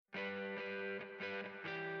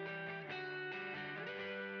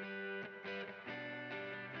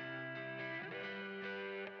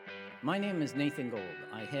My name is Nathan Gold.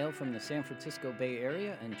 I hail from the San Francisco Bay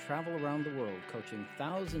Area and travel around the world coaching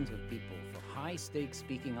thousands of people for high-stakes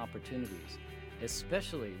speaking opportunities,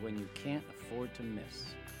 especially when you can't afford to miss.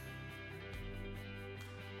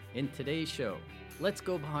 In today's show, let's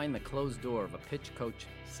go behind the closed door of a pitch coach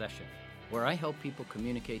session, where I help people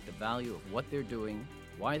communicate the value of what they're doing,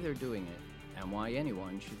 why they're doing it, and why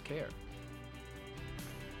anyone should care.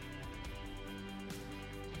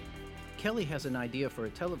 Kelly has an idea for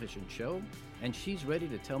a television show, and she's ready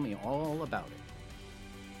to tell me all about it.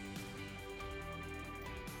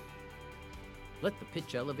 Let the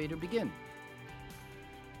pitch elevator begin.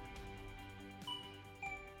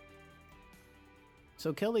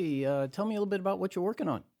 So Kelly, tell me a little bit about what you're working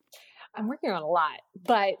on. I'm working on a lot,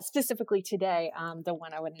 but specifically today, the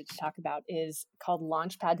one I wanted to talk about is called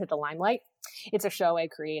Launchpad to the Limelight. It's a show I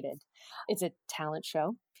created. It's a talent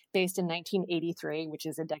show based in 1983, which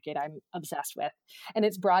is a decade I'm obsessed with. And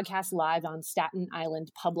it's broadcast live on Staten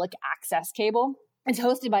Island public access cable. It's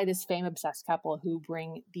hosted by this fame-obsessed couple who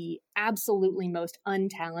bring the absolutely most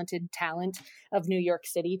untalented talent of New York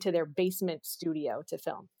City to their basement studio to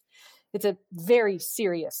film. It's a very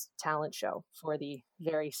serious talent show for the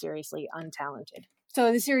very seriously untalented. So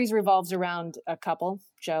the series revolves around a couple,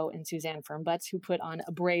 Joe and Suzanne Firmbutts, who put on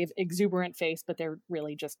a brave, exuberant face, but they're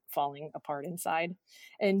really just falling apart inside.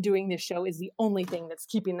 And doing this show is the only thing that's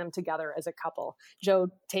keeping them together as a couple. Joe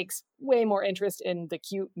takes way more interest in the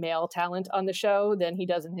cute male talent on the show than he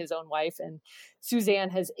does in his own wife. And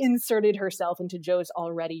Suzanne has inserted herself into Joe's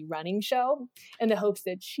already running show in the hopes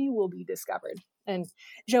that she will be discovered. And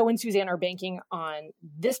Joe and Suzanne are banking on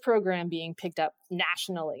this program being picked up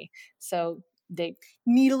nationally. So they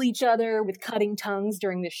needle each other with cutting tongues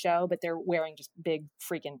during the show, but they're wearing just big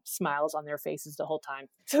freaking smiles on their faces the whole time.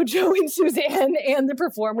 So Joe and Suzanne and the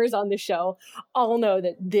performers on the show all know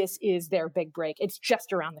that this is their big break. It's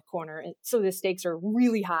just around the corner. And so the stakes are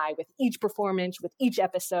really high with each performance, with each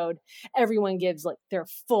episode. Everyone gives like their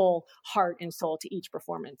full heart and soul to each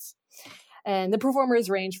performance. And the performers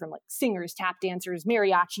range from like singers, tap dancers,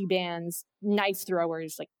 mariachi bands, knife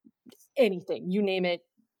throwers, like anything, you name it,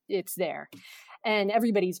 it's there. And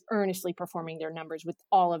everybody's earnestly performing their numbers with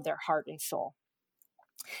all of their heart and soul.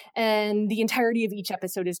 And the entirety of each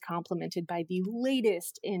episode is complemented by the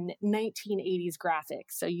latest in 1980s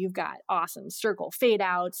graphics. So you've got awesome circle fade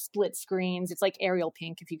outs, split screens. It's like Ariel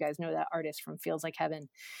Pink, if you guys know that artist from Feels Like Heaven.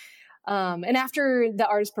 And after the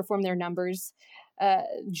artists perform their numbers,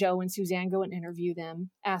 Joe and Suzanne go and interview them,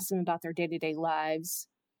 ask them about their day-to-day lives,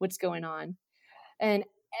 what's going on. And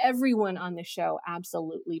everyone on the show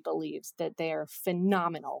absolutely believes that they are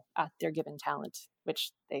phenomenal at their given talent,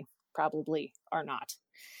 which they probably are not.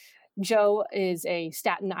 Joe is a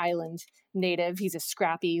Staten Island native. He's a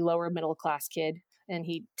scrappy, lower middle class kid, and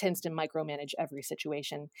he tends to micromanage every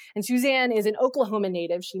situation. And Suzanne is an Oklahoma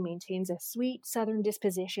native. She maintains a sweet Southern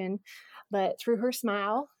disposition, but through her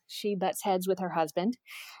smile, she butts heads with her husband.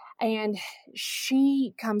 And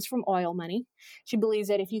she comes from oil money. She believes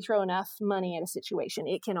that if you throw enough money at a situation,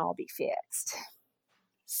 it can all be fixed.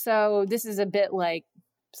 So this is a bit like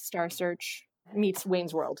Star Search meets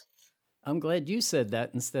Wayne's World. I'm glad you said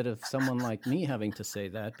that instead of someone like me having to say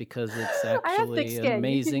that, because it's actually an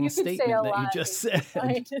amazing statement that you just said.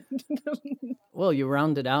 Well, you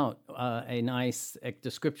rounded out a nice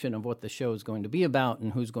description of what the show is going to be about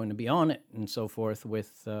and who's going to be on it and so forth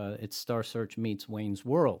with it's Star Search meets Wayne's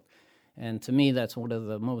World. And to me, that's one of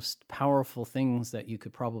the most powerful things that you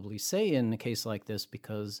could probably say in a case like this,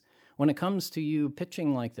 because when it comes to you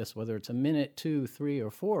pitching like this, whether it's a minute, 2, 3,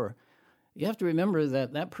 or 4, you have to remember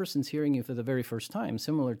that that person's hearing you for the very first time,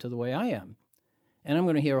 similar to the way I am. And I'm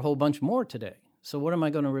going to hear a whole bunch more today. So what am I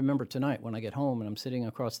going to remember tonight when I get home and I'm sitting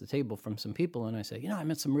across the table from some people and I say, I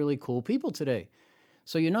met some really cool people today.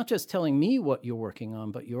 So you're not just telling me what you're working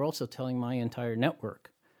on, but you're also telling my entire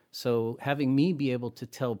network. So having me be able to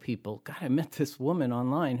tell people, God, I met this woman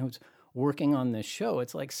online who's working on this show.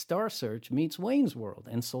 It's like Star Search meets Wayne's World.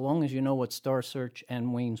 And so long as you know what Star Search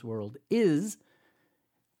and Wayne's World is,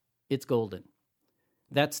 it's golden.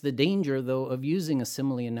 That's the danger, though, of using a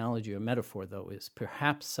simile, analogy, or metaphor, though, is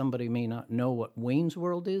perhaps somebody may not know what Wayne's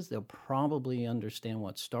World is. They'll probably understand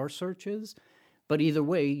what Star Search is. But either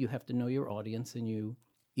way, you have to know your audience, and you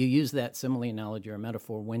use that simile, analogy, or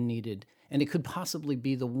metaphor when needed. And it could possibly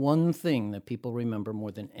be the one thing that people remember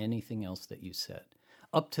more than anything else that you said.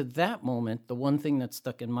 Up to that moment, the one thing that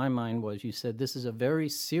stuck in my mind was you said this is a very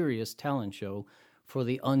serious talent show for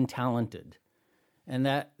the untalented. And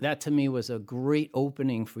that to me was a great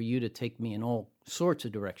opening for you to take me in all sorts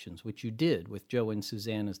of directions, which you did with Joe and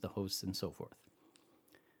Suzanne as the hosts and so forth.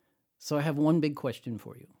 So I have one big question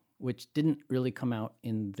for you. which didn't really come out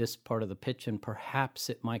in this part of the pitch, and perhaps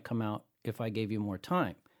it might come out if I gave you more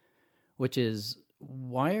time, which is,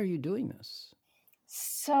 why are you doing this?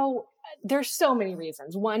 So there's so many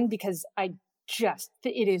reasons. One, because it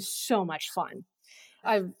is so much fun.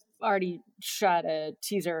 I've already shot a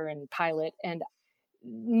teaser and pilot, and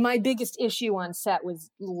my biggest issue on set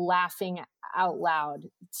was laughing out loud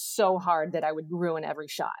so hard that I would ruin every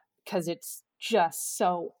shot because it's just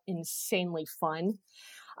so insanely fun.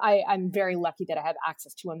 I'm very lucky that I have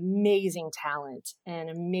access to amazing talent and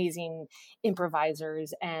amazing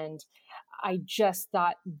improvisers. And I just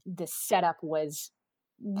thought the setup was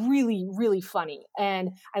really, really funny.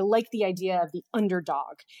 And I like the idea of the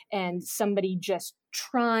underdog and somebody just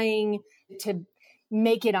trying to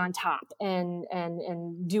make it on top and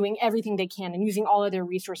doing everything they can and using all of their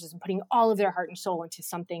resources and putting all of their heart and soul into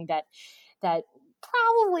something that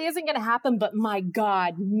probably isn't going to happen, but my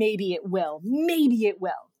God, maybe it will. Maybe it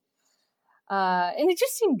will. And it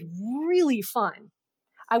just seemed really fun.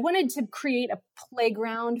 I wanted to create a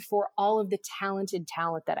playground for all of the talented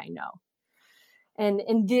talent that I know.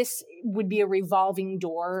 And this would be a revolving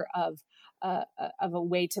door of a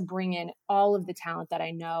way to bring in all of the talent that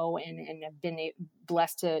I know and have been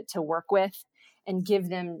blessed to work with and give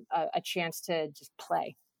them a chance to just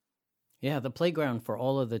play. Yeah, the playground for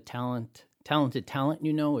all of the talented talent,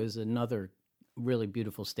 is another really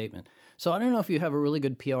beautiful statement. So I don't know if you have a really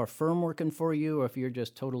good PR firm working for you or if you're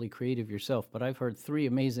just totally creative yourself, but I've heard 3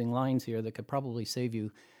 amazing lines here that could probably save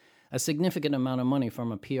you a significant amount of money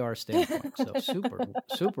from a PR standpoint. So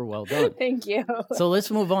super well done. Thank you. So let's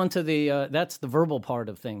move on to that's the verbal part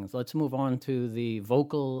of things. Let's move on to the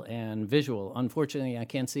vocal and visual. Unfortunately, I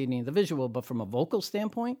can't see any of the visual, but from a vocal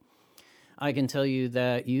standpoint, I can tell you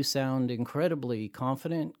that you sound incredibly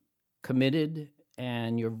confident, committed,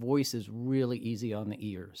 and your voice is really easy on the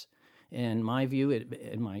ears. In my view,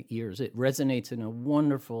 in my ears, it resonates in a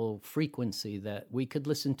wonderful frequency that we could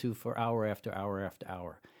listen to for hour after hour after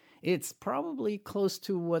hour. It's probably close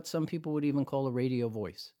to what some people would even call a radio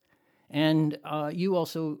voice. And you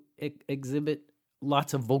also exhibit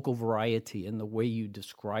lots of vocal variety in the way you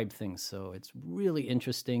describe things. So it's really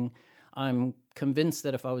interesting. I'm convinced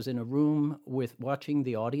that if I was in a room with watching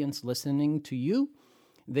the audience listening to you,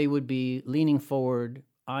 they would be leaning forward,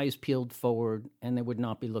 eyes peeled forward, and they would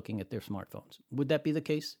not be looking at their smartphones. Would that be the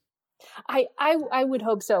case? I would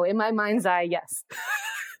hope so. In my mind's eye, yes.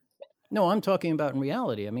 No, I'm talking about in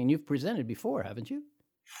reality. I mean, you've presented before, haven't you?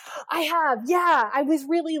 I have, yeah. I was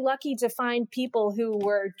really lucky to find people who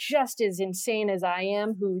were just as insane as I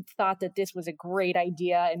am, who thought that this was a great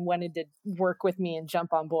idea and wanted to work with me and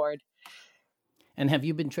jump on board. And have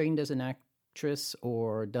you been trained as an actress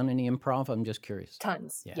or done any improv? I'm just curious.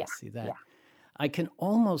 Tons. Yeah. See that? Yeah. I can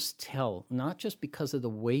almost tell, not just because of the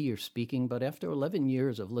way you're speaking, but after 11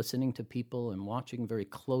 years of listening to people and watching very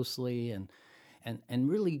closely and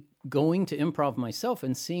really going to improv myself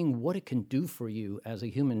and seeing what it can do for you as a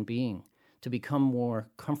human being to become more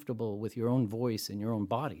comfortable with your own voice and your own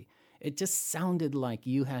body. It just sounded like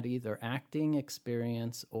you had either acting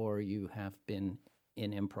experience or you have been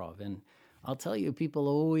in improv. And I'll tell you, people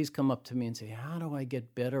always come up to me and say, how do I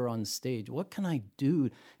get better on stage? What can I do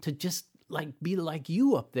to just be like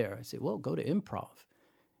you up there? I say, well, go to improv.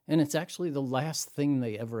 And it's actually the last thing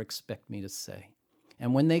they ever expect me to say.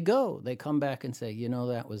 And when they go, they come back and say,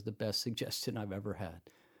 that was the best suggestion I've ever had.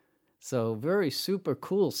 So very super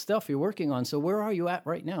cool stuff you're working on. So where are you at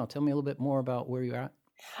right now? Tell me a little bit more about where you're at.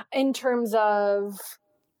 In terms of?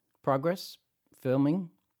 Progress, filming.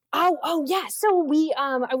 Oh yeah. So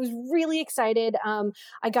I was really excited.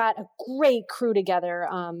 I got a great crew together,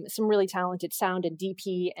 some really talented sound and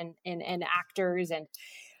DP and actors.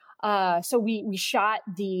 And so we shot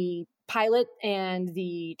the pilot and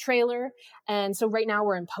the trailer. And so right now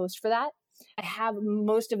we're in post for that. I have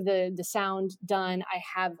most of the sound done.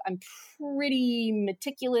 I'm pretty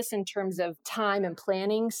meticulous in terms of time and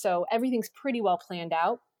planning. So everything's pretty well planned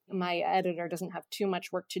out. My editor doesn't have too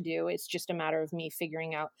much work to do. It's just a matter of me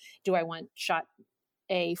figuring out, do I want shot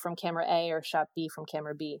A from camera A or shot B from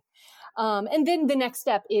camera B? And then the next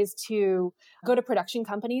step is to go to production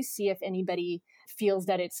companies, see if anybody feels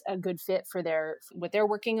that it's a good fit for what they're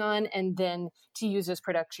working on, and then to use those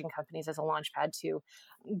production companies as a launch pad to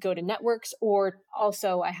go to networks. Or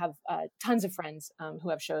also I have tons of friends who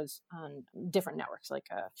have shows on different networks like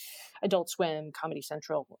Adult Swim, Comedy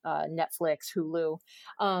Central, Netflix, Hulu.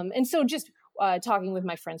 And so just talking with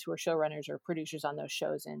my friends who are showrunners or producers on those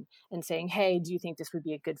shows and saying, hey, do you think this would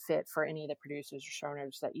be a good fit for any of the producers or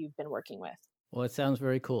showrunners that you've been working with? Well, it sounds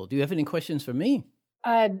very cool. Do you have any questions for me?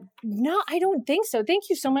 No, I don't think so. Thank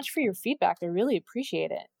you so much for your feedback. I really appreciate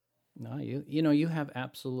it. No, you have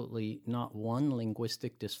absolutely not one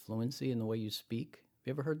linguistic disfluency in the way you speak. Have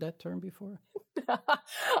you ever heard that term before?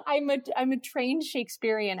 I'm a trained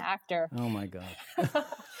Shakespearean actor. Oh my God.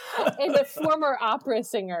 And a former opera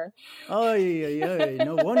singer. Oh yeah.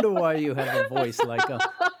 No wonder why you have a voice like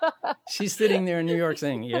she's sitting there in New York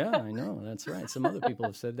saying, "Yeah, I know, that's right." Some other people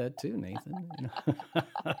have said that too, Nathan.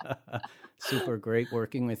 Super great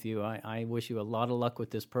working with you. I wish you a lot of luck with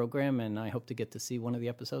this program, and I hope to get to see one of the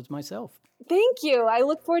episodes myself. Thank you. I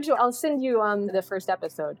look forward to it. I'll send you the first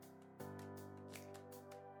episode.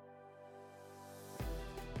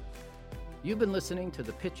 You've been listening to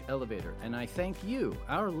The Pitch Elevator, and I thank you,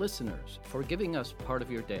 our listeners, for giving us part of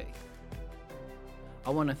your day. I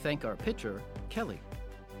want to thank our pitcher, Kelly.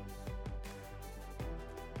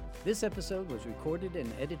 This episode was recorded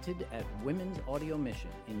and edited at Women's Audio Mission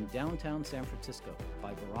in downtown San Francisco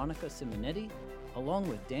by Veronica Simonetti, along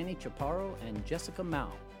with Danny Chaparro and Jessica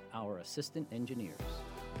Mao, our assistant engineers.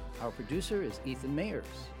 Our producer is Ethan Mayers.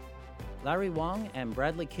 Larry Wong and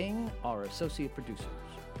Bradley King are associate producers.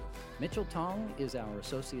 Mitchell Tong is our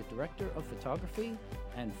Associate Director of Photography,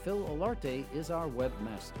 and Phil Olarte is our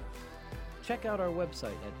webmaster. Check out our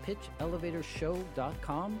website at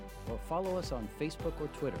pitchelevatorshow.com or follow us on Facebook or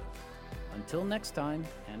Twitter. Until next time,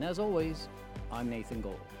 and as always, I'm Nathan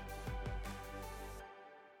Gold.